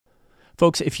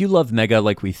Folks, if you love Mega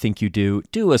like we think you do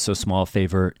us a small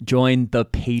favor. Join the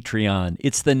Patreon.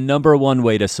 It's the number one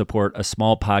way to support a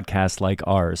small podcast like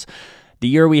ours. The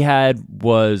year we had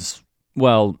was,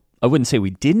 well, I wouldn't say we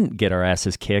didn't get our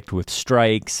asses kicked with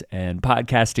strikes and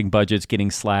podcasting budgets getting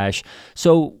slashed.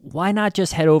 So why not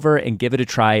just head over and give it a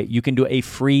try? You can do a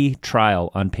free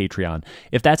trial on Patreon.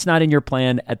 If that's not in your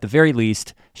plan, at the very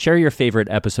least, share your favorite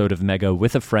episode of Mega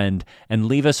with a friend and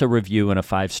leave us a review and a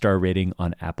 5-star rating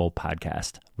on Apple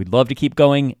Podcast. We'd love to keep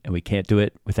going, and we can't do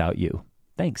it without you.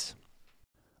 Thanks.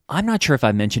 I'm not sure if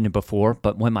I mentioned it before,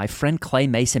 but when my friend Clay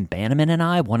Mason Bannerman and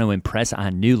I want to impress our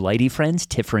new lady friends,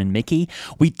 Tiffer and Mickey,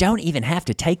 we don't even have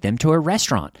to take them to a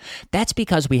restaurant. That's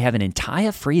because we have an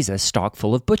entire freezer stocked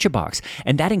full of ButcherBox,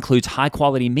 and that includes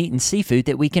high-quality meat and seafood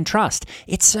that we can trust.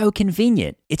 It's so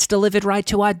convenient. It's delivered right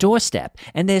to our doorstep,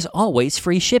 and there's always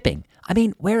free shipping. I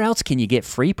mean, where else can you get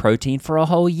free protein for a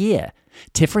whole year?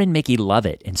 Tiffer and Mickey love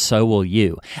it, and so will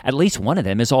you. At least one of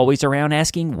them is always around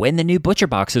asking when the new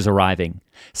ButcherBox is arriving.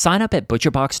 Sign up at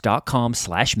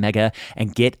butcherbox.com/mega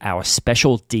and get our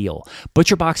special deal.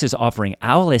 ButcherBox is offering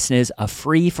our listeners a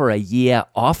free for a year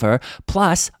offer,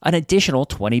 plus an additional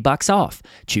 $20 off.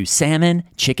 Choose salmon,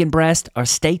 chicken breast, or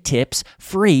steak tips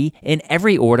free in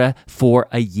every order for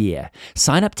a year.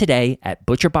 Sign up today at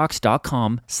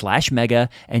butcherbox.com/mega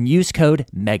and use code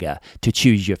MEGA to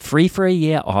choose your free for a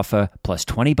year offer plus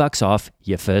 $20 off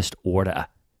your first order.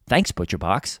 Thanks,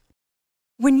 ButcherBox.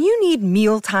 When you need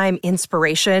mealtime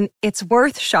inspiration, it's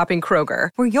worth shopping Kroger,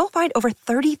 where you'll find over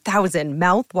 30,000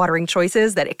 mouth-watering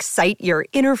choices that excite your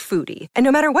inner foodie. And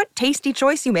no matter what tasty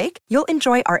choice you make, you'll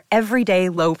enjoy our everyday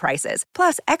low prices,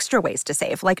 plus extra ways to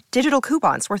save, like digital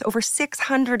coupons worth over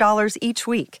 $600 each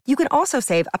week. You can also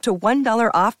save up to $1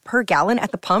 off per gallon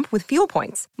at the pump with fuel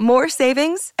points. More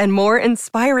savings and more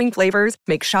inspiring flavors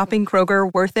make shopping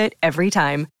Kroger worth it every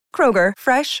time. Kroger,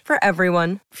 fresh for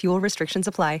everyone. Fuel restrictions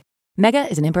apply. Mega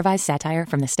is an improvised satire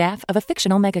from the staff of a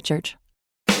fictional megachurch.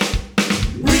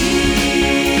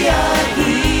 We are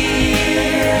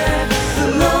here, the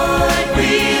Lord,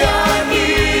 we are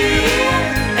here,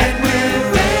 and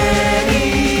we're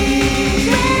ready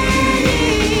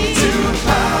to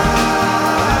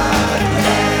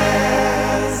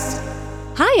podcast.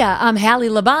 Hiya, I'm Hallie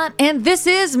Labont, and this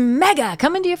is Mega,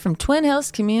 coming to you from Twin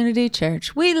Hills Community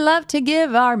Church. We love to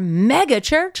give our mega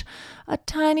church a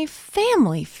tiny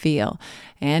family feel.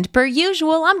 And per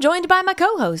usual, I'm joined by my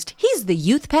co-host. He's the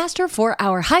youth pastor for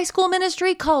our high school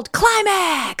ministry called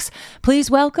Climax. Please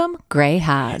welcome Gray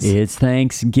Haas. It's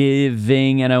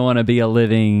Thanksgiving, and I want to be a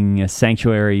living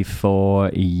sanctuary for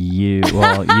you.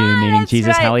 Well, you meaning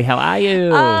Jesus. Right. Hallie, how are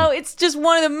you? Oh, it's just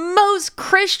one of the most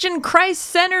Christian,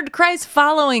 Christ-centered,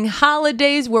 Christ-following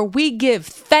holidays where we give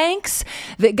thanks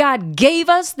that God gave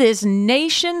us this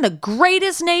nation, the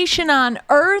greatest nation on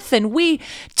earth, and we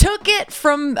took it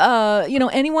from,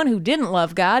 anyone who didn't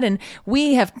love God, and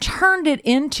we have turned it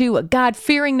into a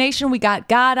God-fearing nation. We got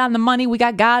God on the money. We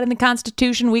got God in the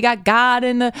Constitution. We got God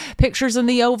in the pictures in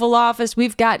the Oval Office.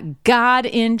 We've got God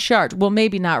in charge. Well,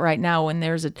 maybe not right now when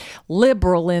there's a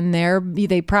liberal in there.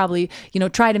 They probably,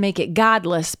 try to make it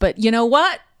godless. But you know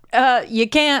what? You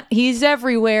can't. He's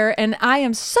everywhere. And I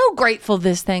am so grateful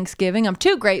this Thanksgiving. I'm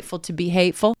too grateful to be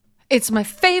hateful. It's my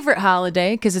favorite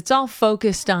holiday because it's all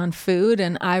focused on food,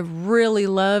 and I really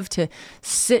love to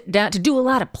sit down, to do a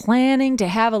lot of planning, to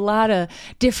have a lot of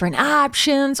different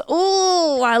options.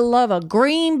 Oh, I love a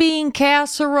green bean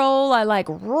casserole. I like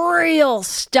real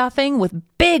stuffing with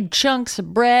big chunks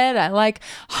of bread. I like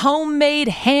homemade,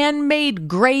 handmade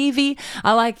gravy.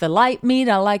 I like the light meat.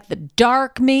 I like the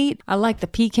dark meat. I like the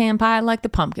pecan pie. I like the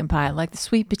pumpkin pie. I like the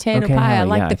sweet potato pie. I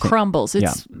like the crumbles.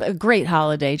 It's a great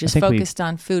holiday, just focused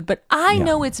on food. But I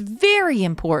know it's very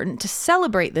important to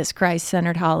celebrate this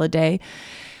Christ-centered holiday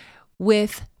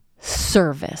with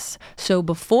service. So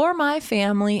before my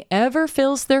family ever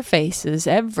fills their faces,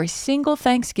 every single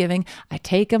Thanksgiving, I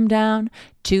take them down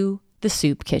to the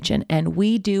soup kitchen, and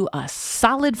we do a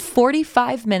solid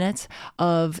 45 minutes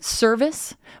of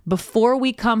service before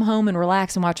we come home and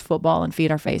relax and watch football and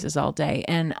feed our faces all day.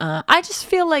 And I just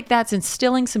feel like that's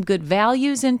instilling some good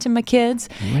values into my kids.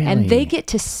 Really? And they get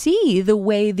to see the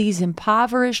way these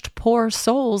impoverished, poor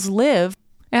souls live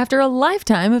after a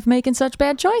lifetime of making such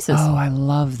bad choices. Oh, I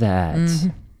love that. Mm-hmm.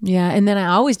 Yeah, and then I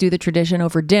always do the tradition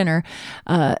over dinner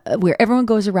where everyone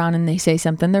goes around and they say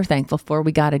something they're thankful for.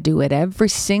 We got to do it every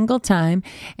single time.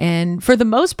 And for the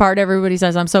most part, everybody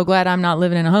says, I'm so glad I'm not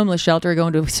living in a homeless shelter or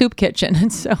going to a soup kitchen.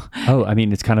 And so... Oh, I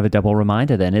mean, it's kind of a double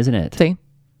reminder then, isn't it? See?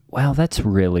 Well, that's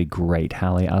really great,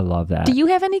 Hallie. I love that. Do you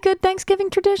have any good Thanksgiving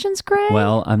traditions, Greg?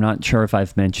 Well, I'm not sure if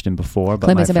I've mentioned him before, but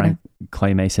Clay my Mason friend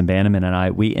Clay Mason Bannerman and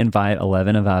I, we invite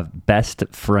 11 of our best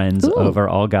friends over,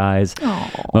 all guys,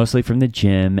 mostly from the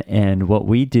gym. And what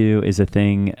we do is a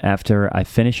thing after I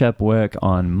finish up work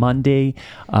on Monday,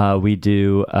 we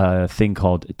do a thing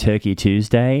called Turkey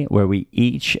Tuesday, where we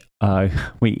each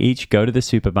go to the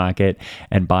supermarket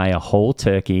and buy a whole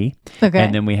turkey. Okay.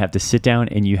 And then we have to sit down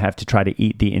and you have to try to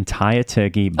eat the entire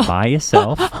turkey by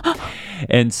yourself.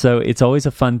 And so it's always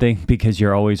a fun thing because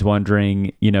you're always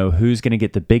wondering, who's going to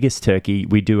get the biggest turkey.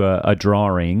 We do a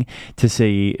drawing to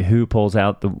see who pulls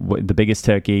out the biggest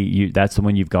turkey. That's the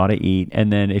one you've got to eat.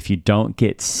 And then if you don't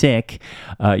get sick,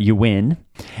 you win.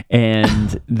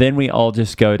 And then we all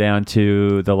just go down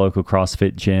to the local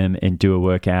CrossFit gym and do a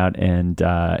workout and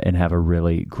have a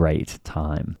really great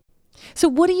time. So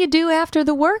what do you do after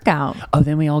the workout? Oh,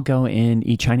 then we all go and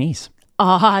eat Chinese.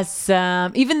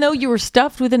 Awesome. Even though you were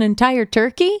stuffed with an entire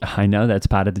turkey? I know, that's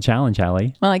part of the challenge,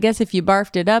 Hallie. Well, I guess if you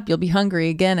barfed it up, you'll be hungry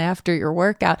again after your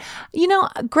workout.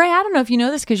 Gray, I don't know if you know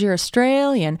this because you're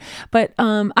Australian, but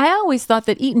I always thought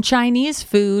that eating Chinese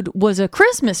food was a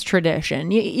Christmas tradition.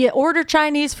 You order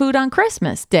Chinese food on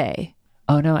Christmas Day.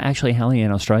 Oh, no, actually, Hallie,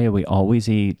 in Australia, we always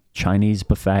eat Chinese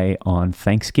buffet on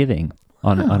Thanksgiving,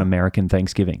 on American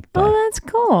Thanksgiving Day. Oh, that's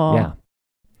cool. Yeah.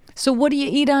 So what do you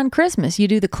eat on Christmas? You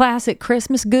do the classic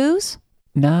Christmas goose?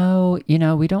 No,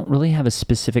 we don't really have a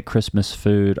specific Christmas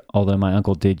food, although my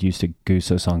uncle did used to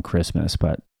goose us on Christmas,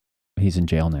 but he's in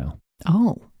jail now.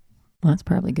 Oh, well, that's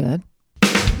probably good.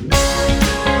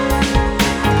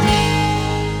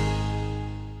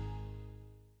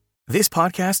 This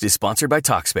podcast is sponsored by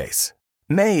Talkspace.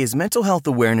 May is Mental Health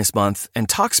Awareness Month, and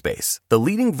Talkspace, the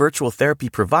leading virtual therapy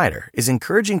provider, is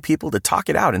encouraging people to talk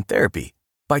it out in therapy.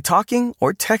 By talking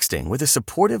or texting with a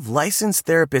supportive licensed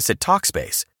therapist at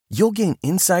Talkspace, you'll gain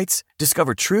insights,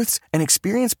 discover truths, and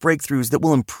experience breakthroughs that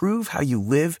will improve how you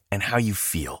live and how you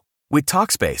feel. With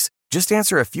Talkspace, just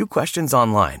answer a few questions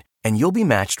online, and you'll be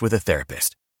matched with a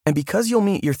therapist. And because you'll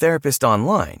meet your therapist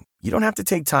online, you don't have to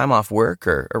take time off work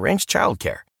or arrange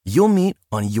childcare. You'll meet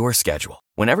on your schedule,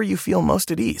 whenever you feel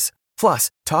most at ease.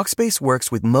 Plus, Talkspace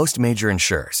works with most major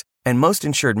insurers, and most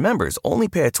insured members only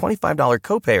pay a $25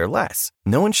 copay or less.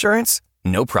 No insurance?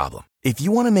 No problem. If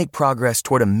you want to make progress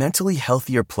toward a mentally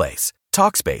healthier place,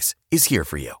 Talkspace is here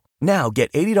for you. Now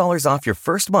get $80 off your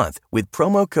first month with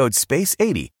promo code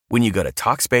SPACE80 when you go to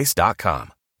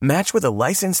Talkspace.com. Match with a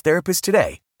licensed therapist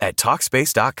today at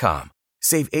Talkspace.com.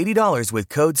 Save $80 with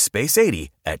code SPACE80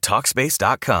 at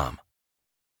Talkspace.com.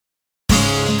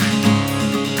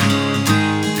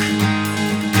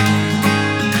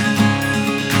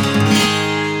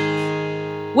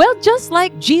 Well, just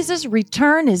like Jesus'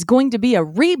 return is going to be a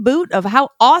reboot of how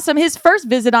awesome his first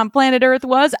visit on planet Earth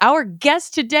was, our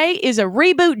guest today is a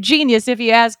reboot genius, if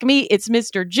you ask me. It's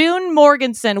Mr. June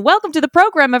Morganson. Welcome to the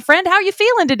program, my friend. How are you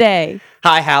feeling today?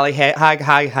 Hi, Hallie. Hey, hi,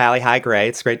 Hallie. Hi, Gray.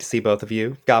 It's great to see both of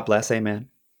you. God bless. Amen.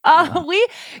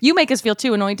 You make us feel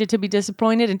too anointed to be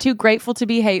disappointed and too grateful to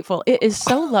be hateful. It is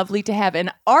so lovely to have an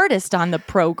artist on the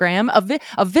program,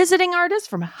 a visiting artist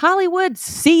from Hollywood,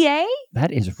 CA.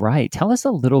 That is right. Tell us a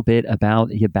little bit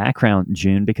about your background,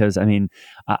 June, because I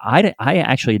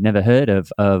actually had never heard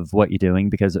of what you're doing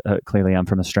because clearly I'm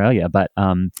from Australia. But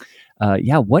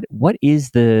what is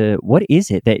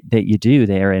it that you do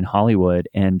there in Hollywood,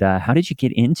 and how did you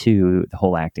get into the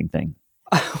whole acting thing?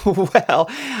 Well,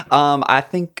 I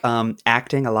think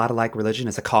acting, a lot of like religion,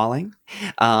 is a calling.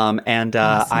 And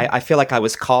Awesome. I feel like I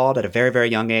was called at a very, very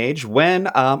young age when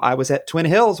I was at Twin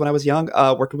Hills when I was young,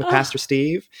 working with Pastor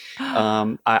Steve.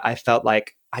 I felt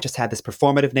like I just had this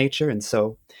performative nature. And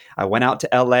so I went out to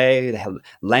LA, the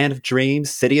land of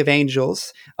dreams, city of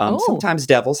angels, sometimes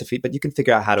devils, but you can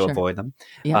figure out how to Sure. avoid them.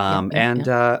 Yeah.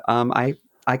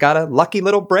 I got a lucky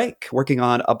little break working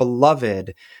on a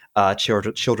beloved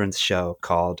children's show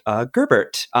called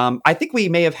Gerbert. I think we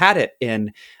may have had it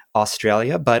in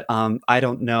Australia, but I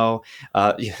don't know.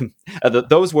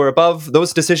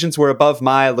 Those decisions were above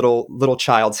my little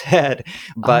child's head.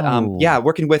 But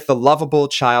working with the lovable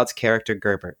child's character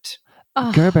Gerbert.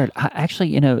 Gerbert,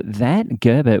 actually, that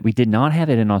Gerbert, we did not have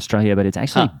it in Australia, but it's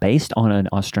actually based on an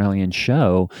Australian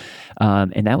show,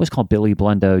 and that was called Billy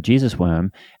Blundo Jesus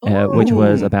Worm, which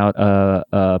was about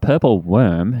a purple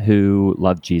worm who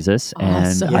loved Jesus,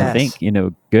 Awesome. and I think,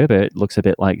 Gerbert looks a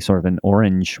bit like sort of an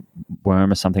orange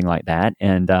worm or something like that,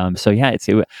 and I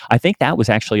think that was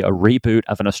actually a reboot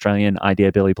of an Australian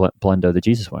idea, Billy Blundo the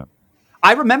Jesus Worm.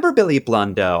 I remember Billy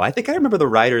Blundo. I think I remember the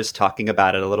writers talking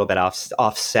about it a little bit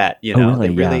offset.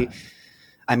 Really?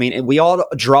 I mean, we all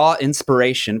draw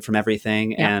inspiration from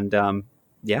everything, and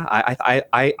yeah,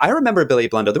 I remember Billy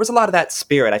Blundo. There was a lot of that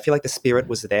spirit. I feel like the spirit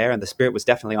was there, and the spirit was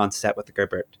definitely on set with the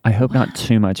Gerbert. I hope not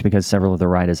too much, because several of the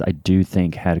writers I do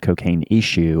think had a cocaine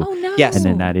issue. Oh no! Yes. And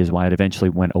then that is why it eventually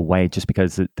went away, just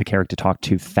because the character talked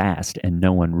too fast and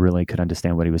no one really could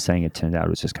understand what he was saying. It turned out it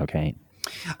was just cocaine.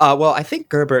 Well, I think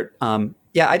Gerbert.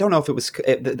 Yeah, I don't know if it was.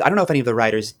 I don't know if any of the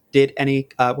writers did any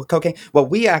with cocaine. Well,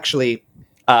 we actually,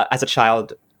 as a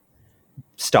child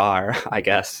star, I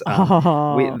guess,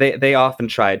 they often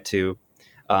tried to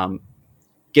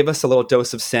give us a little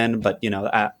dose of sin, but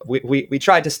we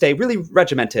tried to stay really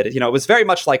regimented. It was very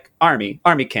much like army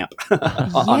camp on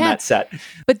Yeah. that set.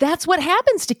 But that's what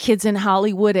happens to kids in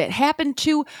Hollywood. It happened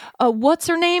to what's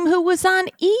her name, who was on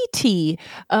E.T.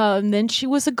 Then she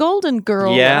was a Golden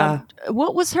Girl. Yeah.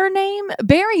 What was her name?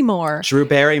 Barrymore. Drew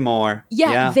Barrymore.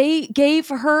 Yeah, they gave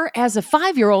her, as a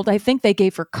 5-year-old, I think they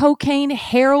gave her cocaine,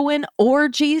 heroin,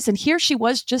 orgies, and here she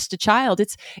was, just a child.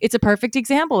 It's a perfect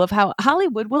example of how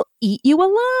Hollywood will eat you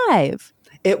alive.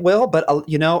 It will, but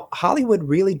Hollywood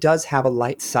really does have a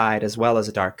light side as well as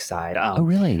a dark side. Oh,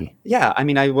 really? Yeah, I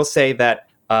mean, I will say that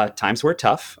times were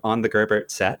tough on the Gerbert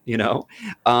set,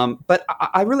 but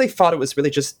I really thought it was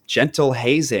really just gentle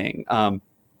hazing.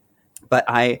 But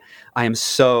I am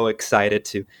so excited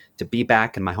to be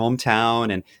back in my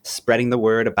hometown and spreading the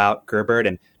word about Gerbert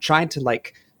and trying to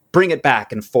bring it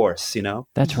back in force,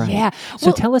 That's right. Yeah. So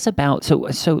Well- tell us about,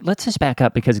 so let's just back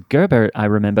up, because Gerbert, I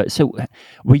remember, so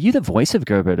were you the voice of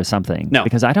Gerbert or something? No.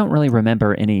 Because I don't really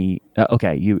remember any,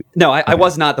 No, I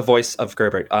was not the voice of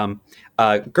Gerbert.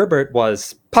 Gerbert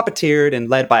was puppeteered and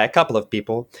led by a couple of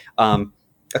people a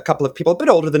bit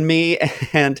older than me,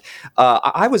 and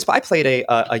I played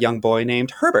a young boy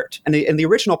named Herbert. And in the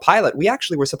original pilot, we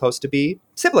actually were supposed to be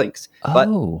siblings, but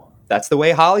that's the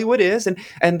way Hollywood is.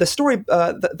 And the story,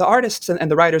 the artists and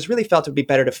the writers really felt it would be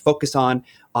better to focus on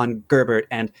Gerbert,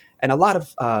 and a lot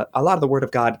of the word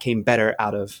of God came better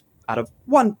out of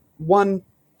one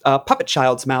puppet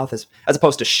child's mouth as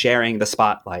opposed to sharing the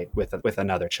spotlight with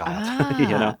another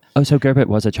child. Oh, so Gerbert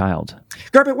was a child.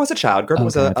 Gerbert was a child. Gerbert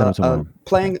was Okay, I thought it was a worm.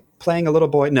 playing a little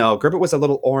boy. No, Gerbert was a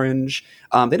little orange.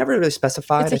 They never really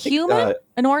specified. It's a human?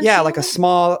 An orange Yeah, human? like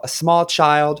a small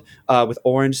child with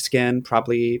orange skin,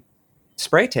 probably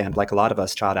spray tanned, like a lot of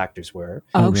us child actors were.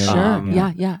 Oh, really? sure.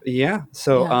 Yeah. Yeah. Yeah.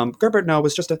 So Yeah. Gerbert, no,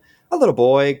 was just a little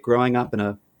boy growing up in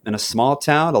a small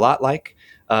town, a lot like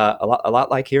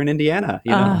here in Indiana,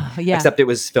 yeah. Except it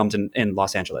was filmed in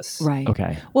Los Angeles. Right.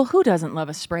 Okay. Well, who doesn't love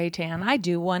a spray tan? I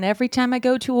do one every time I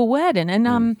go to a wedding.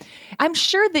 And I'm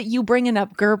sure that you bringing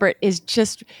up Gerbert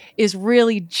is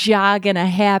really jogging a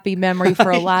happy memory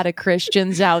for a lot of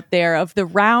Christians out there of the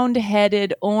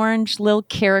round-headed orange little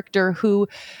character who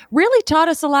really taught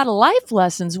us a lot of life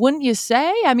lessons, wouldn't you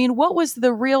say? I mean, what was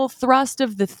the real thrust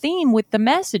of the theme with the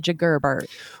message of Gerbert?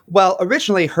 Well,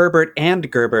 originally Herbert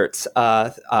and Gerbert's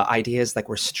ideas,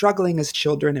 we're struggling as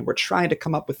children, and we're trying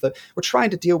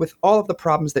to deal with all of the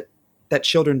problems that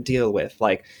children deal with,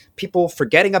 like people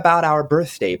forgetting about our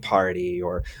birthday party,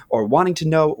 or wanting to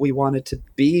know what we wanted to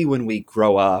be when we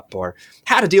grow up, or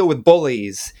how to deal with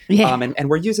bullies. Yeah. And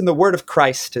we're using the word of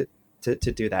Christ to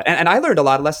do that. And I learned a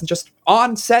lot of lessons just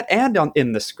on set and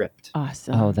in the script.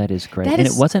 Awesome. Oh, that is great. That And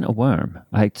is- it wasn't a worm.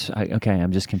 Okay,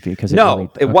 I'm just confused because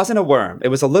It wasn't a worm. It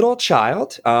was a little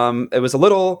child. It was a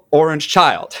little orange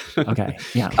child. Okay,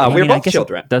 yeah. We were I both guess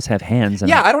children. It does have hands.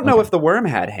 Yeah, I don't know okay. if the worm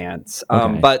had hands,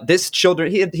 Okay. but this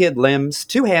children, he had limbs,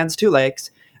 2 hands, 2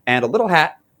 legs, and a little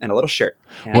hat and a little shirt.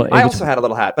 And Well, it I was- also had a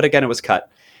little hat, but again, it was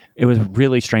cut. It was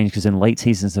really strange because in late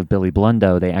seasons of Billy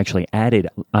Blundo, they actually added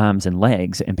arms and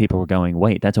legs, and people were going,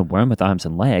 "Wait, that's a worm with arms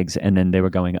and legs," and then they were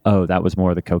going, "Oh, that was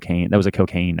more of the cocaine. That was a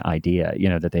cocaine idea,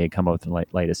 that they had come up with in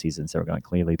later seasons." They were going,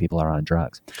 "Clearly, people are on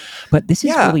drugs." But this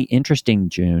is Yeah. really interesting,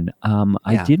 June.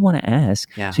 I Yeah. did want to ask.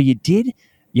 Yeah. So you did,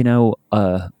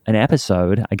 an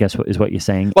episode, I guess is what you're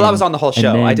saying. Well, I and- was on the whole and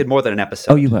show. I then- did more than an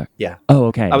episode. Oh, you were. Yeah. Oh,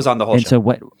 okay. I was on the whole and show. so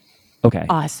what? Okay.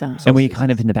 Awesome. And were you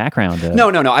kind of in the background? No.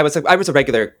 I was a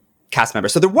regular cast member.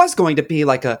 So there was going to be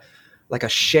like a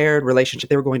shared relationship.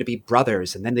 They were going to be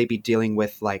brothers, and then they'd be dealing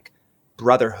with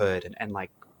brotherhood and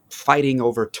fighting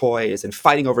over toys and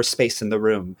fighting over space in the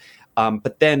room.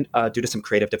 But then due to some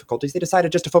creative difficulties, they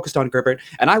decided just to focus on Gerbert,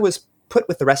 and I was put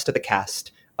with the rest of the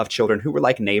cast of children who were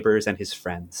like neighbors and his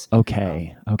friends.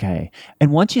 Okay.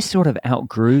 And once you sort of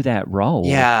outgrew that role,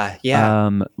 Yeah.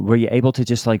 were you able to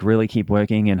just really keep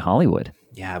working in Hollywood?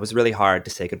 Yeah, it was really hard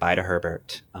to say goodbye to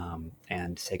Herbert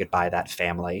and say goodbye to that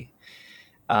family.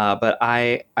 But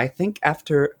I think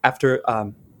after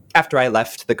after I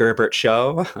left the Gerbert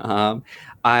show,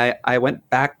 I went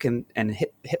back and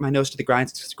hit my nose to the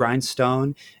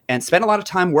grindstone and spent a lot of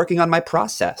time working on my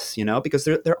process, because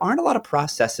there aren't a lot of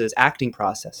acting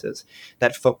processes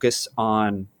that focus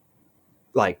on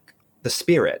like the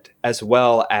spirit as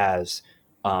well as,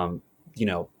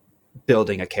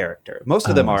 building a character. Most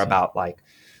of them are about like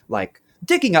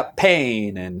digging up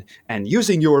pain and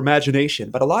using your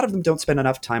imagination, but a lot of them don't spend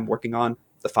enough time working on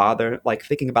the Father, like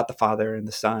thinking about the Father and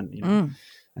the Son,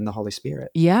 and the Holy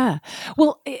Spirit. Yeah.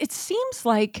 Well, it seems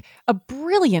like a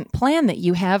brilliant plan that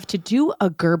you have to do a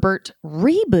Gerbert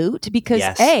reboot because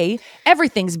Yes.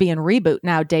 everything's being reboot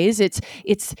nowadays.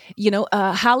 It's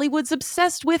Hollywood's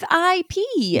obsessed with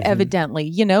IP,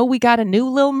 evidently. We got a new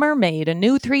Little Mermaid, a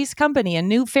new Three's Company, a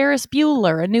new Ferris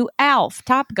Bueller, a new Alf,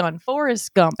 Top Gun,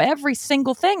 Forrest Gump, every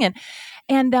single thing.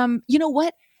 And you know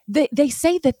what? They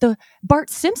say that the Bart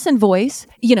Simpson voice,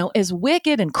 as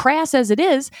wicked and crass as it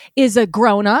is a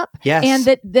grown up, Yes. and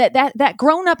that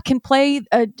grown up can play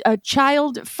a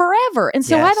child forever. And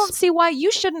so I Yes. don't see why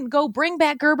you shouldn't go bring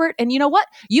back Gerbert. And you know what?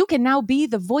 You can now be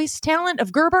the voice talent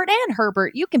of Gerbert and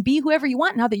Herbert. You can be whoever you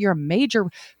want now that you're a major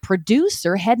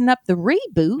producer heading up the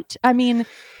reboot. I mean,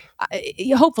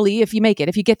 hopefully, if you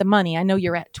get the money, I know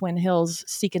you're at Twin Hills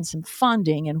seeking some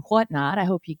funding and whatnot. I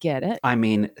hope you get it. I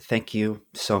mean, thank you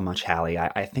so much, Hallie.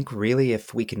 I think really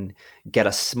if we can get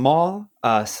a small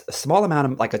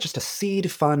amount of just a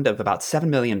seed fund of about $7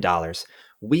 million,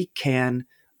 we can,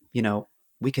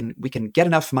 we can get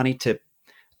enough money to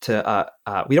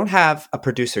we don't have a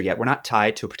producer yet. We're not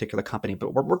tied to a particular company,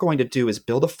 but what we're going to do is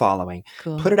build a following,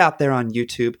 put it out there on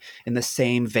YouTube in the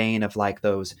same vein of like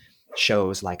those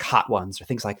shows like Hot Ones or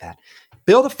things like that.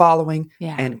 Build a following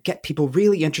and get people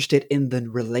really interested in the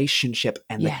relationship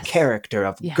and the character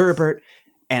of Gerbert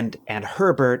and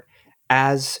Herbert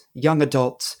as young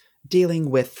adults dealing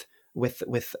with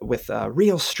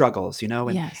real struggles,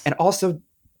 and also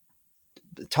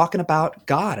talking about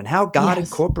God and how God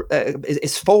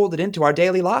is folded into our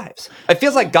daily lives. It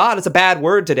feels like God is a bad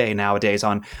word nowadays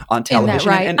on television. Isn't that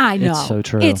right? And I know. It's so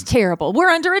true. It's terrible. We're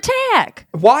under attack.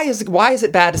 why is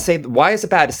it bad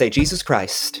to say Jesus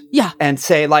Christ? Yeah. And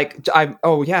say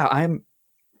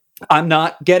I'm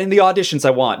not getting the auditions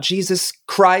I want. Jesus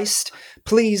Christ,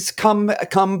 please come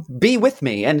be with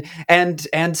me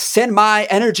and send my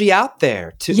energy out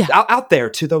there to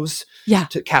those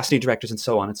to casting directors and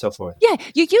so on and so forth. Yeah,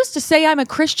 you used to say I'm a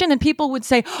Christian and people would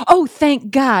say, "Oh, thank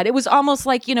God." It was almost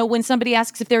like, when somebody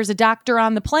asks if there's a doctor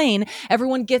on the plane,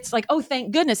 everyone gets like, "Oh,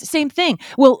 thank goodness." Same thing.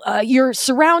 Well, you're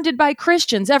surrounded by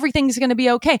Christians. Everything's going to be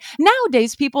okay.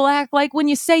 Nowadays, people act like when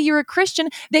you say you're a Christian,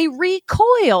 they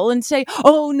recoil and say,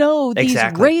 "Oh no, these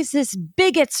racist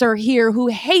bigots are here who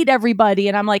hate everybody."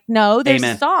 And I'm like, "No, there's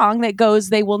a song that goes,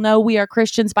 they will know we are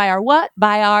Christians by our what?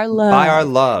 By our love." By our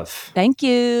love. Thank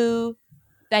you.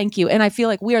 Thank you. And I feel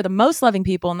like we are the most loving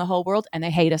people in the whole world, and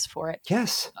they hate us for it.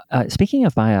 Yes. Speaking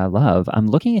of By Our Love, I'm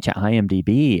looking at your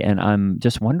IMDb, and I'm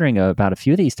just wondering about a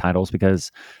few of these titles because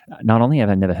not only have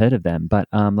I never heard of them, but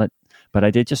I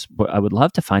would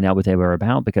love to find out what they were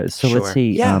about because let's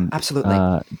see. Yeah, absolutely.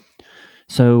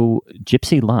 So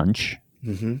Gypsy Lunch.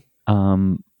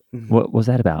 What was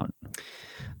that about?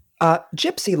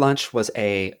 Gypsy Lunch was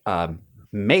a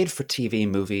made-for-TV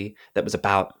movie that was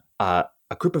about a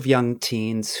group of young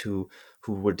teens who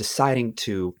were deciding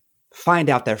to find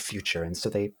out their future. And so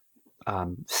they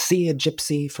see a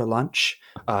gypsy for lunch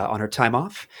on her time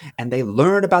off, and they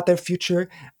learn about their future.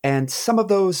 And some of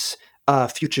those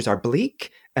futures are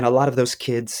bleak, and a lot of those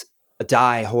kids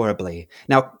die horribly.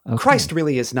 Now, Christ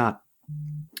really was not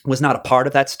a part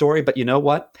of that story, but you know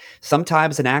what?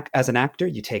 Sometimes as an actor,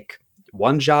 you take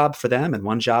one job for them and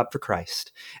one job for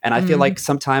Christ. And I feel like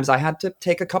sometimes I had to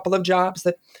take a couple of jobs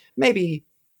that maybe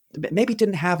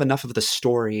didn't have enough of the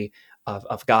story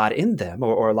of God in them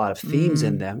or a lot of themes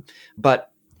in them, but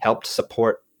helped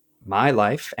support my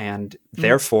life and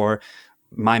therefore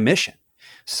my mission.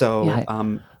 So,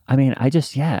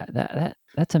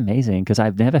 that's amazing because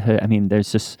I've never heard. I mean,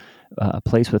 there's just A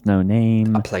Place with No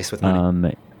Name. A Place with No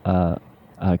Name.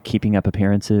 Keeping Up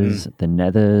Appearances, The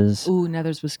Nethers. Ooh,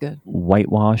 Nethers was good.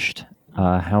 Whitewashed,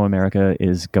 How America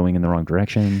is Going in the Wrong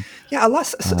Direction. Yeah,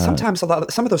 sometimes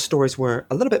some of those stories were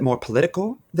a little bit more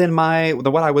political than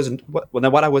what I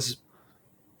was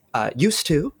used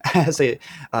to as a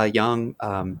young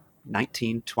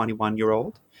 19,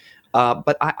 21-year-old.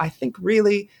 But I think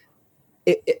really,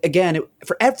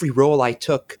 for every role I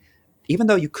took, even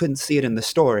though you couldn't see it in the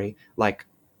story, like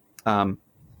A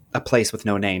Place with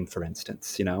No Name, for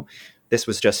instance, this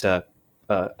was just a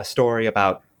story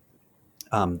about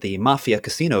the mafia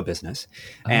casino business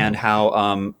and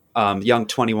how young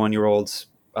 21-year-olds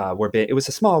it was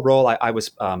a small role. I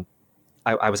was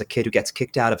a kid who gets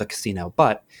kicked out of a casino,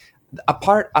 but a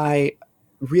part I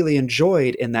really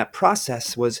enjoyed in that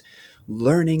process was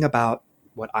learning about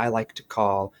what I like to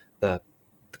call the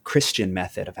Christian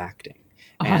method of acting.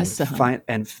 Awesome.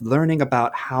 And learning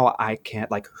about how I can,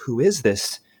 like, who is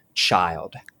this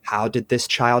child? How did this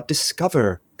child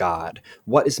discover God?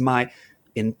 What is my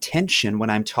intention when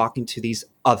I'm talking to these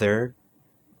other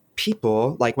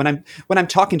people? Like when I'm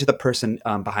talking to the person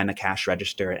behind the cash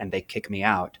register and they kick me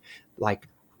out, like,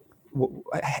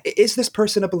 is this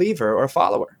person a believer or a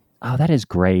follower? Oh, that is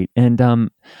great. And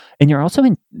you're also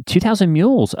in 2000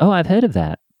 Mules. Oh, I've heard of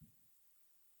that.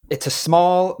 It's a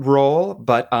small role,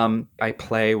 but I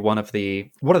play one of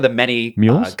the many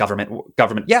Mules? Government.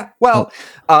 Yeah. Well,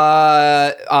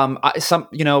 some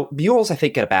mules I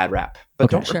think get a bad rap,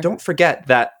 but Okay. don't forget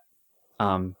that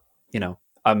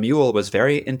a mule was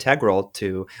very integral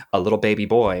to a little baby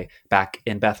boy back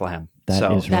in Bethlehem. That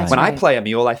is right. When I play a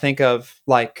mule, I think of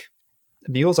like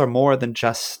mules are more than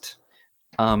just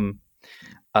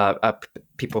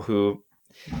people who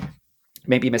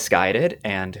may be misguided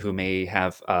and who may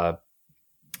have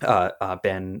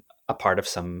been a part of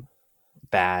some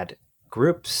bad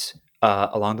groups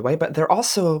along the way, but they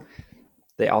also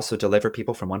deliver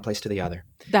people from one place to the other.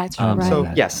 That's right.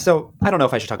 So yes, so I don't know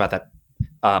if I should talk about that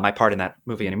my part in that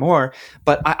movie anymore,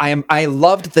 but I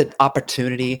loved the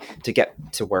opportunity to get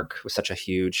to work with such a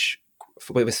huge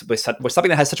with something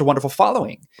that has such a wonderful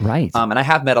following. Right. And I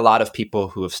have met a lot of people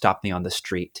who have stopped me on the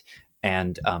street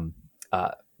and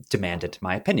demanded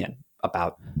my opinion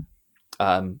about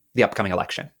the upcoming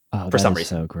election for some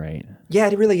reason. So great. Yeah,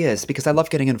 it really is, because I love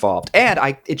getting involved, and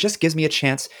it just gives me a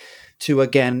chance to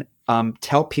again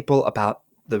tell people about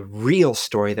the real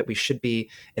story that we should be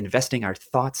investing our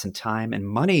thoughts and time and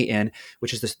money in,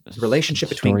 which is this relationship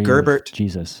between Gerbert,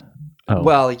 Jesus. Oh.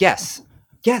 Well, yes,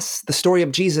 the story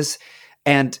of Jesus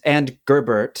and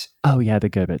Gerbert. Oh yeah, the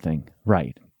Gerbert thing.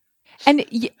 Right. And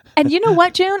you know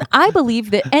what, June? I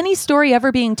believe that any story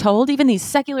ever being told, even these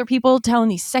secular people telling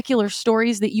these secular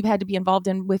stories that you've had to be involved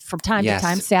in with from time to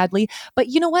time, sadly. But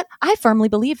you know what? I firmly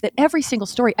believe that every single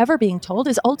story ever being told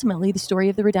is ultimately the story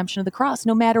of the redemption of the cross,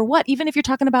 no matter what. Even if you're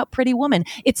talking about Pretty Woman,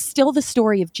 it's still the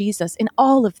story of Jesus in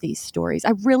all of these stories.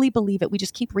 I really believe it. We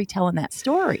just keep retelling that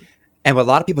story. And what a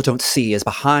lot of people don't see is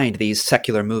behind these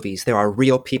secular movies, there are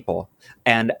real people.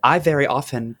 And I very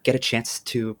often get a chance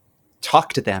to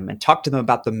talk to them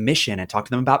about the mission and talk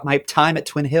to them about my time at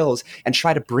Twin Hills and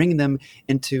try to bring them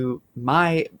into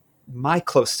my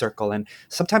close circle. And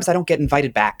sometimes I don't get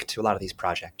invited back to a lot of these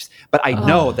projects, but I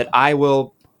know that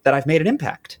I've made an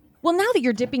impact. Well, now that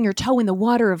you're dipping your toe in the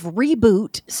water of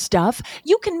reboot stuff,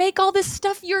 you can make all this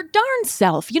stuff your darn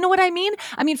self. You know what I mean?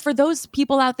 I mean, for those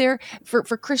people out there, for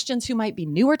Christians who might be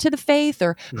newer to the faith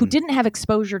or who didn't have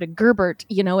exposure to Gerbert,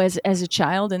 as a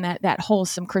child and that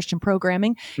wholesome Christian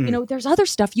programming, there's other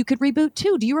stuff you could reboot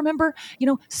too. Do you remember,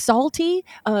 Salty,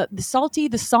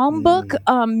 the Psalm book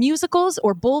musicals,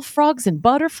 or Bullfrogs and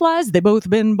Butterflies? They both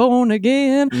been born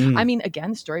again. I mean, again,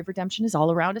 the story of redemption is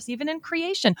all around us, even in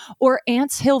creation. Or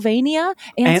Ants Sylvania. I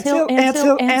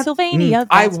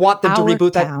want them to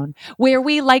reboot that. Where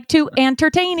we like to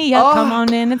entertain you. Come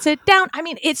on in and sit down. I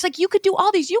mean, it's like you could do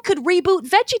all these. You could reboot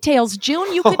VeggieTales,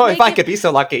 June. You could if I could be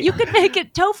so lucky. You could make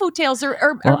it Tofu Tales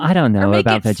or I don't know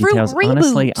about VeggieTales. Reboot.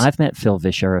 Honestly, I've met Phil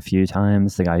Vischer a few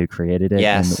times, the guy who created it.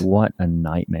 Yes. And what a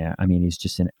nightmare. I mean, he's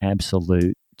just an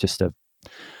absolute,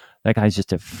 that guy's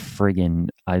just a friggin',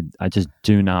 I just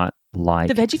do not like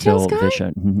the VeggieTales guy?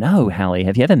 Vischer. No, Hallie,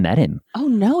 have you ever met him? Oh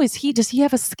no, does he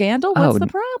have a scandal? What's the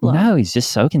problem? No, he's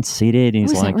just so conceited. And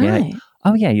he's like, right?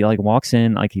 He like walks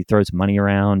in, like he throws money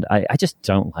around. I just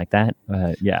don't like that.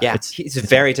 He's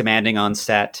very demanding on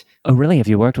set. Oh, really? Have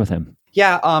you worked with him?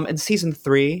 Yeah, in season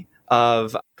 3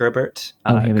 of Gerbert,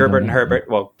 Gerbert and Herbert.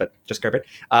 Well, but just Gerbert.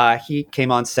 He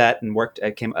came on set and worked.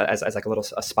 Came as like a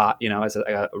spot, as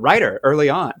a writer early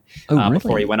on. Really?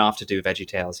 Before he went off to do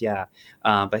VeggieTales. Yeah,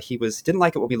 but he didn't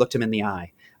like it when we looked him in the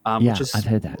eye. I've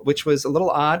heard that. Which was a little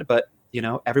odd, but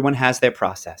everyone has their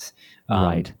process,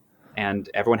 right? And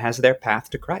everyone has their path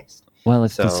to Christ. Well,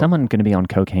 if there's someone going to be on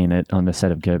cocaine on the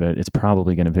set of Gerbert, it's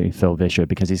probably going to be Phil Vischer,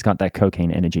 because he's got that cocaine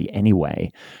energy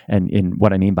anyway. And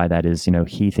what I mean by that is,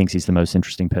 he thinks he's the most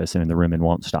interesting person in the room and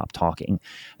won't stop talking.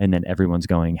 And then everyone's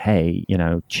going, hey,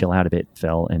 chill out a bit,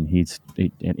 Phil. And he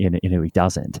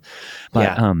doesn't.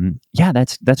 But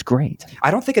that's great. I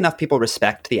don't think enough people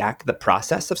respect the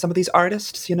process of some of these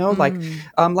artists, like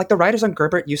the writers on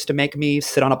Gerbert used to make me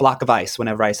sit on a block of ice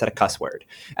whenever I said a cuss word.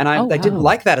 And I didn't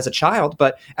like that as a child,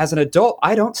 but as an adult,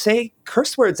 I don't say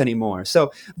curse words anymore.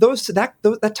 So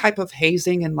that type of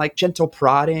hazing and like gentle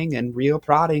prodding and real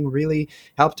prodding really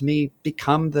helped me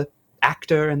become the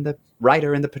actor and the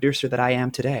writer and the producer that I am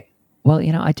today. Well,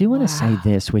 I do want to say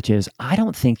this, which is I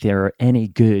don't think there are any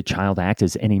good child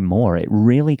actors anymore. It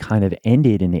really kind of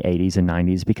ended in the 80s and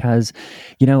 90s because,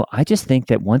 I just think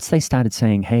that once they started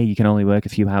saying, hey, you can only work a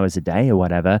few hours a day or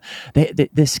whatever,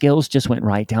 the skills just went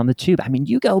right down the tube. I mean,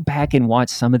 you go back and watch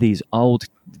some of these old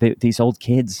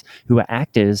kids who are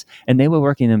actors and they were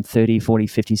working them 30, 40,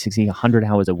 50, 60, 100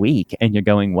 hours a week. And you're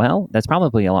going, well, that's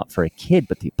probably a lot for a kid,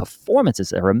 but the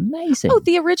performances are amazing. Oh,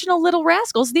 the original Little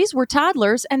Rascals, these were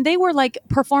toddlers and they were like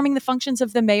performing the functions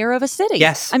of the mayor of a city.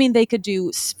 Yes. I mean, they could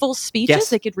do full speeches, Yes.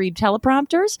 They could read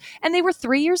teleprompters, and they were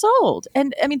 3 years old.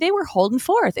 And I mean, they were holding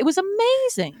forth. It was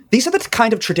amazing. These are the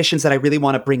kind of traditions that I really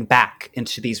want to bring back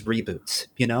into these reboots,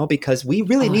 because we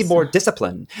really need more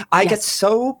discipline. I get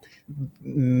so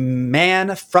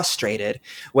frustrated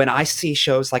when I see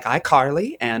shows like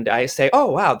iCarly and I say,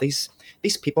 oh, wow, these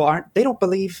people they don't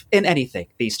believe in anything,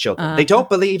 these children. They don't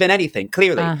believe in anything,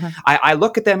 clearly. I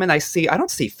look at them and I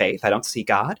don't see faith. I don't see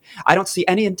God. I don't see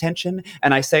any intention.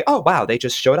 And I say, oh, wow, they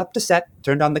just showed up to set,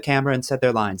 turned on the camera and said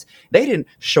their lines. They didn't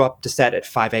show up to set at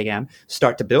 5 a.m.,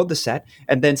 start to build the set,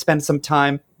 and then spend some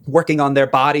time working on their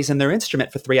bodies and their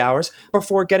instrument for 3 hours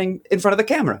before getting in front of the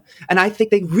camera. And I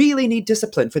think they really need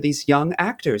discipline for these young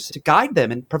actors to guide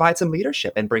them and provide some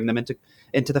leadership and bring them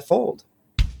into the fold.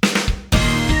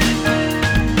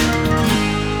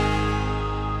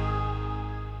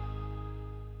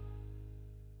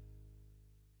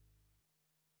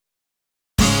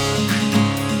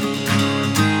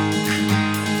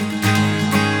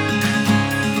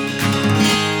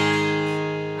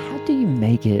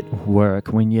 Make it work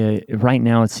when right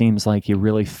now it seems like you're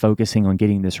really focusing on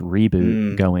getting this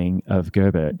reboot going of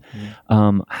Gerbert.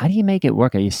 How do you make it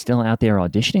work? Are you still out there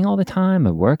auditioning all the time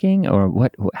or working or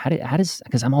what? How does,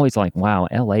 because I'm always like, wow,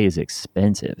 LA is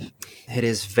expensive. It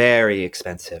is very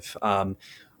expensive.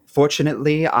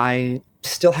 Fortunately, I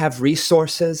still have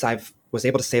resources. I was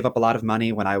able to save up a lot of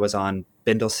money when I was on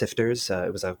Bindle Sifters.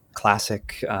 It was a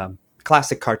classic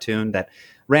cartoon that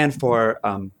ran for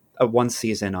one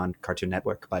season on Cartoon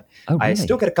Network, but really? I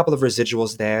still get a couple of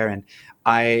residuals there, and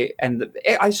I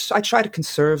try to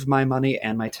conserve my money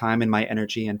and my time and my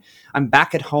energy, and I'm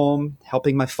back at home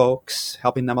helping my folks,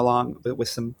 helping them along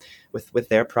with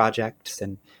their projects,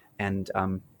 and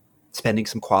spending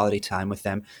some quality time with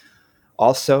them.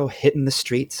 Also hitting the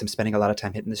streets. I'm spending a lot of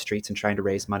time hitting the streets and trying to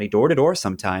raise money door to door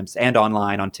sometimes, and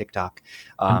online on TikTok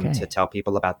to tell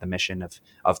people about the mission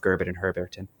of Gerbert and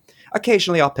Herbert. And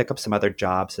occasionally I'll pick up some other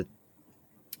jobs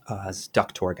as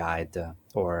duck tour guide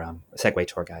or Segway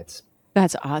tour guides.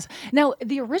 That's awesome. Now,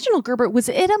 the original Gerbert, was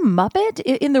it a Muppet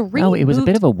in the reboot? No, it was a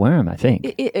bit of a worm, I think.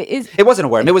 It wasn't a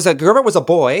worm. Gerbert was a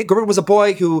boy. Gerbert was a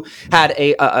boy who had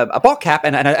a ball cap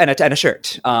and a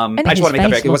shirt. I just want to make that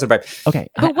very. It wasn't very. Okay,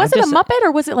 but was it a Muppet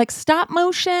or was it like stop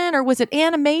motion or was it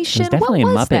animation? It was definitely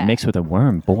what a was Muppet that? mixed with a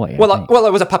worm boy. Well,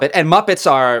 it was a puppet, and Muppets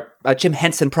are a Jim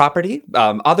Henson property.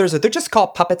 Others they're just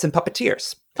called puppets and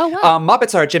puppeteers. Oh, wow.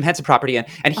 Muppets are a Jim Henson property, and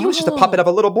he was just a puppet of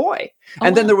a little boy.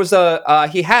 And then there was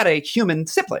he had a human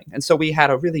sibling, and so we had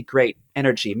a really great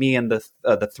energy, me and the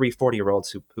 3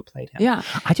 40-year-olds who played him. Yeah.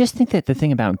 I just think that the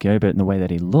thing about Gerbert and the way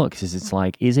that he looks is it's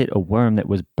like, is it a worm that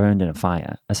was burned in a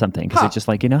fire or something? Because it's just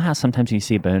like, how sometimes you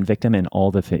see a burn victim and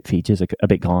all the features are a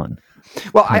bit gone.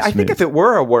 Well, I think if it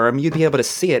were a worm, you'd be able to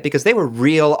see it because they were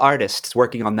real artists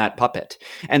working on that puppet.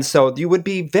 And so you would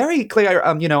be very clear,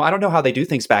 I don't know how they do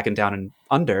things back and down and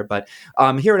under, but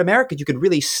here in America, you could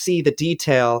really see the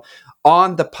detail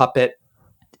on the puppet.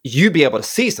 You'd be able to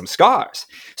see some scars.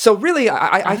 So really,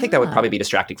 I think that would probably be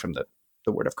distracting from the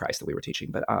word of Christ that we were teaching.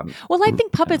 But well, I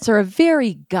think puppets are a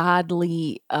very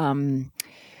godly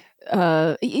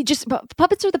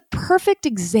puppets are the perfect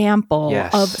example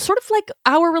of sort of like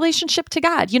our relationship to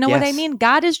God. You know what I mean?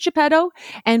 God is Geppetto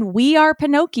and we are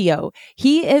Pinocchio.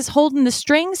 He is holding the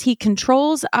strings. He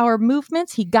controls our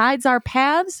movements. He guides our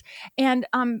paths. And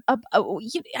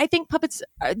I think puppets,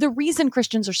 the reason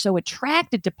Christians are so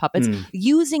attracted to puppets,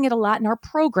 using it a lot in our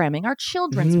programming, our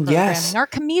children's programming, our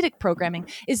comedic programming,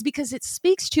 is because it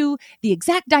speaks to the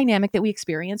exact dynamic that we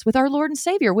experience with our Lord and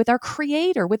Savior, with our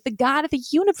Creator, with the God of the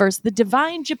universe. course, the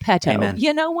divine Geppetto. Amen.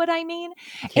 You know what I mean?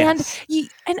 Yes.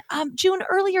 And June,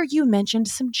 earlier you mentioned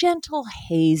some gentle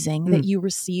hazing that you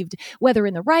received, whether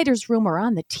in the writer's room or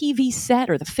on the TV set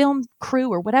or the film crew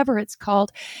or whatever it's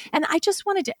called. And I just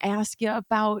wanted to ask you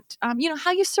about,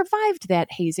 how you survived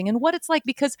that hazing and what it's like,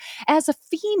 because as a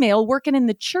female working in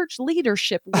the church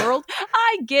leadership world,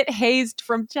 I get hazed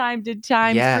from time to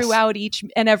time throughout each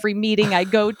and every meeting I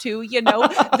go to.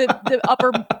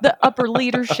 The upper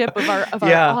leadership of our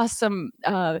awesome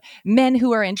men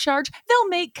who are in charge. They'll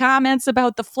make comments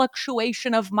about the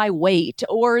fluctuation of my weight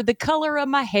or the color of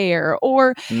my hair,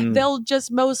 or they'll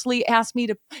just mostly ask me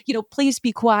to, please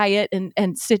be quiet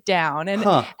and sit down.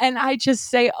 And I just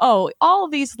say, oh, all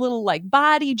these little like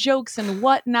body jokes and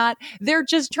whatnot, they're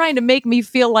just trying to make me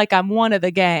feel like I'm one of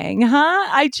the gang, huh?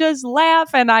 I just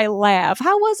laugh and I laugh.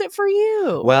 How was it for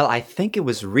you? Well, I think it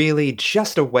was really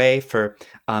just a way for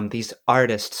these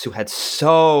artists who had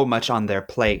so much on their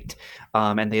plate,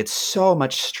 and they had so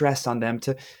much stress on them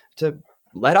to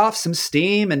let off some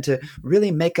steam and to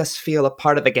really make us feel a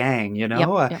part of the gang.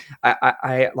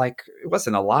 I like, it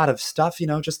wasn't a lot of stuff.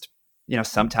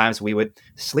 Sometimes we would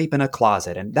sleep in a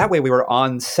closet, and that way we were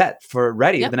on set for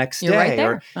ready the next day, right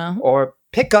there. or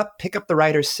pick up the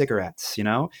writer's cigarettes.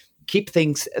 Keep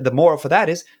things. The moral for that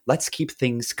is let's keep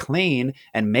things clean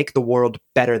and make the world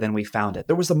better than we found it.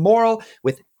 There was a moral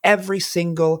with every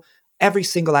single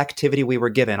activity we were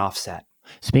given offset.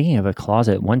 Speaking of a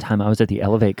closet, one time I was at the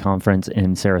Elevate conference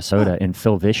in Sarasota, and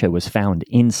Phil Vischa was found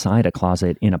inside a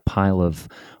closet in a pile of,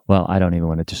 well, I don't even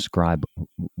want to describe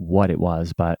what it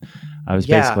was, but I was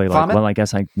basically like, vomit? well, I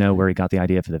guess I know where he got the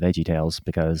idea for the Veggie Tales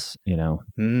because,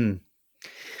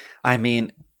 I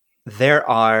mean, there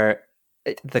are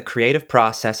the creative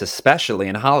process, especially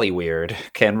in Hollywood,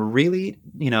 can really,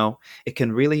 it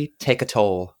can really take a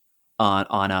toll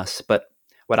on us. But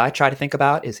what I try to think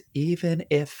about is, even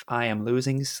if I am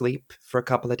losing sleep for a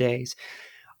couple of days,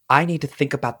 I need to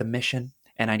think about the mission,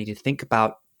 and I need to think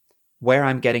about where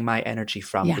I'm getting my energy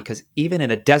from. Because even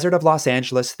in a desert of Los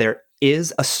Angeles, there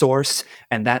is a source,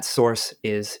 and that source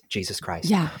is Jesus Christ.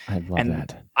 Yeah. I love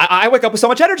that. I wake up with so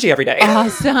much energy every day.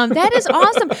 Awesome. That is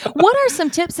awesome. What are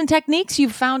some tips and techniques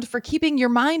you've found for keeping your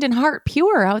mind and heart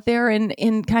pure out there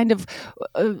in kind of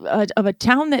a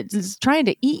town that is trying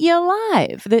to eat you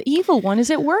alive? The evil one is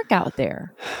at work out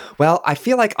there. Well, I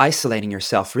feel like isolating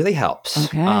yourself really helps.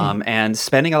 Okay. And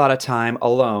spending a lot of time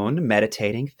alone,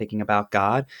 meditating, thinking about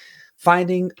God,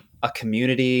 finding a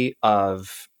community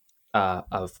of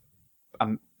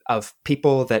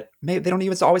people that they don't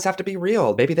even always have to be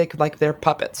real. Maybe they could, like, they're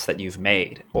puppets that you've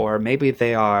made, or maybe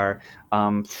they are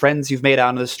friends you've made out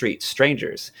on the street,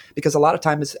 strangers. Because a lot of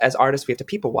times as artists, we have to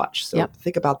people watch. So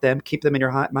think about them, keep them in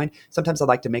your mind. Sometimes I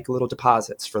like to make little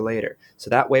deposits for later.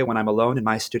 So that way, when I'm alone in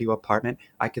my studio apartment,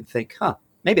 I can think,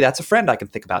 maybe that's a friend I can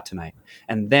think about tonight.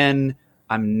 And then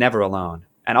I'm never alone.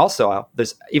 And also,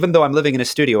 even though I'm living in a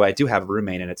studio, I do have a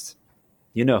roommate, and it's,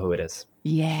 you know who it is.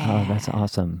 Yeah. Oh, that's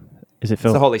awesome. Is it Phil?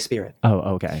 It's the Holy Spirit. Oh,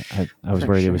 okay. I was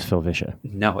worried it was Phil Vischa.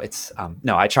 No, it's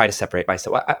no. I try to separate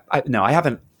myself. I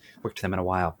haven't worked with them in a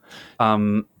while.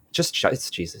 It's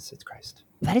Jesus. It's Christ.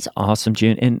 That is awesome,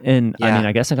 June. And I mean,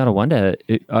 I guess I gotta wonder: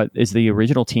 is the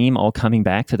original team all coming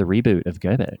back for the reboot of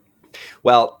Gerbert?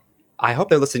 Well, I hope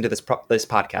they're listening to this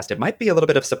podcast. It might be a little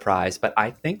bit of surprise, but I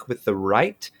think with the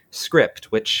right script,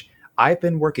 which I've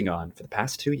been working on for the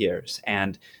past 2 years,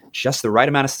 and just the right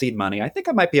amount of seed money, I think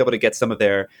I might be able to get some of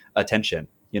their attention.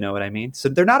 You know what I mean? So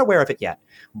they're not aware of it yet,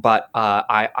 but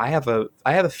I have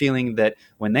a feeling that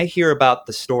when they hear about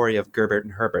the story of Gerbert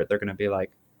and Herbert, they're going to be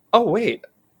like, "Oh wait,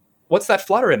 what's that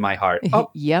flutter in my heart?" Oh,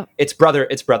 yep. It's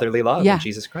brotherly love in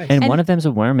Jesus Christ. And one of them's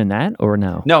a worm in that, or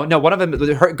no? No. One of them,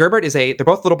 Gerbert is they're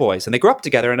both little boys, and they grew up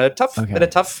together in a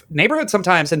tough neighborhood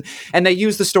sometimes, and they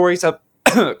use the stories of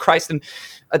Christ and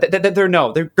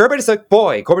Gerbert is a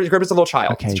boy. Gerbert is a little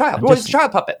child. Okay, it's a child. Well, it's a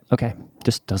child puppet. Okay,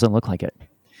 just doesn't look like it.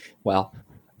 Well,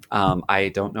 I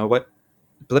don't know what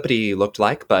Blippity looked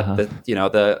like, but he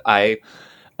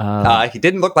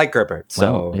didn't look like Gerbert.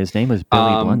 So well, his name was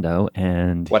Billy Blundo,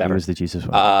 and he was the Jesus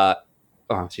one.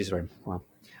 Jesus one.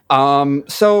 Wow.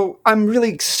 So I'm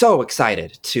really so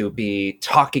excited to be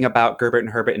talking about Gerbert and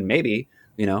Herbert, and maybe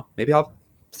I'll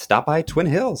stop by Twin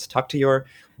Hills, talk to your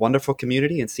wonderful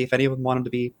community, and see if any of them want them to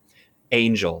be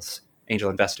angel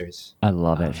investors. I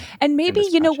love it. And maybe,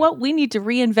 you know what, we need to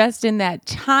reinvest in that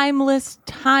timeless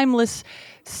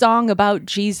song about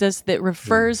Jesus that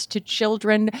refers to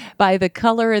children by the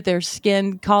color of their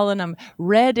skin, calling them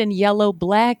red and yellow,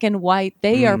 black and white.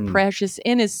 They are precious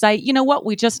in his sight. You know what?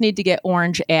 We just need to get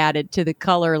orange added to the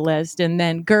color list, and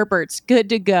then Gerbert's good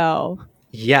to go.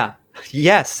 Yeah.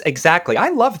 Yes, exactly. I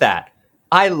love that.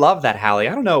 I love that, Hallie.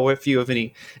 I don't know if you have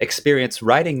any experience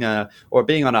writing or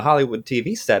being on a Hollywood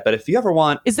TV set, but if you ever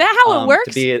want, is that how it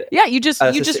works? Yeah, you just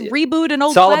reboot an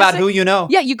old. It's all classic. about who you know.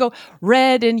 Yeah, you go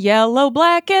red and yellow,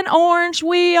 black and orange.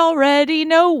 We already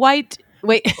know white.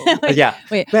 Wait, yeah.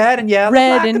 Wait. Red and yellow,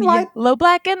 red black and white. yellow,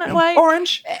 black and white,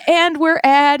 Orange, and we're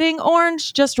adding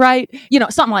orange just right.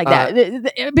 Something like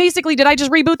that. Basically, did I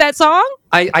just reboot that song?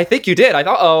 I think you did.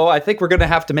 I think we're going to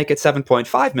have to make it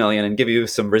 7.5 million and give you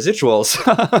some residuals.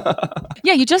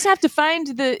 Yeah, you just have to find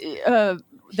the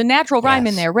natural rhyme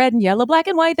in there. Red and yellow, black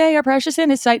and white, they are precious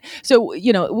in His sight. So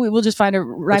we'll just find a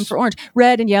rhyme for orange.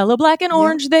 Red and yellow, black and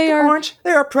orange, they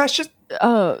are precious.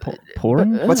 Porridge?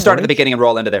 Let's start at the beginning and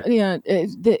roll into there. Yeah,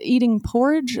 the eating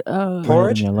porridge.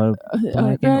 Porridge, yellow,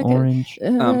 black and orange.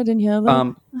 Red and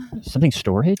yellow. Something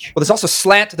storage. Well, there's also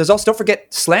slant. Don't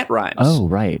forget slant rhymes. Oh,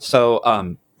 right. So,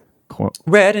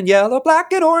 red and yellow,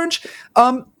 black and orange.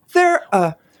 They're.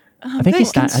 I think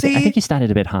you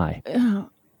started a bit high.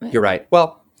 You're right.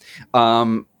 Well,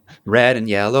 red and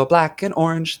yellow, black and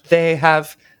orange. They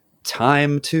have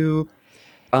time to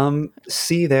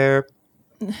see their.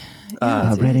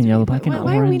 Red and yellow, black and orange.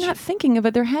 Why are we not thinking of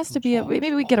it? There has to be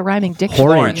maybe we get a rhyming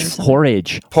dictionary.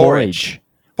 Porridge.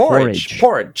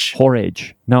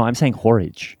 No, I'm saying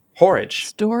horridge.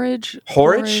 Storage.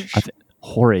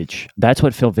 Horridge. That's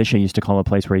what Phil Vischer used to call a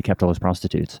place where he kept all his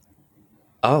prostitutes.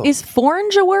 Oh. Is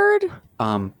forange a word?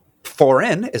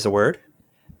 Foreign is a word.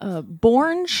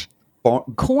 Bornge.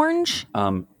 Cornge.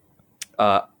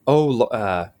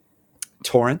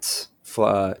 Torrance.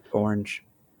 Orange.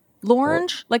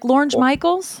 Lorange, like Lorne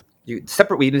Michaels. We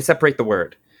need to separate the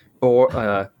word.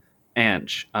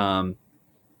 Ange. You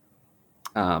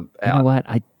know what?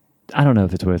 I don't know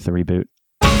if it's worth the reboot.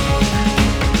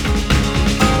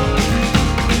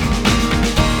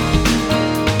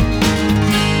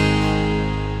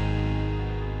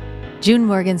 June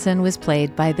Morganson was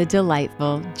played by the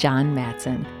delightful Jon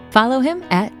Matteson. Follow him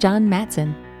at Jon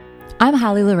Matteson. I'm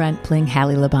Holly Laurent playing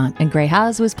Hallie Labont, and Gray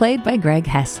Haas was played by Greg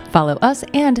Hess. Follow us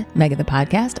and Mega the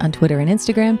Podcast on Twitter and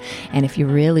Instagram. And if you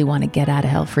really want to get out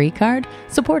of hell free card,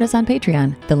 support us on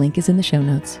Patreon. The link is in the show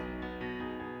notes.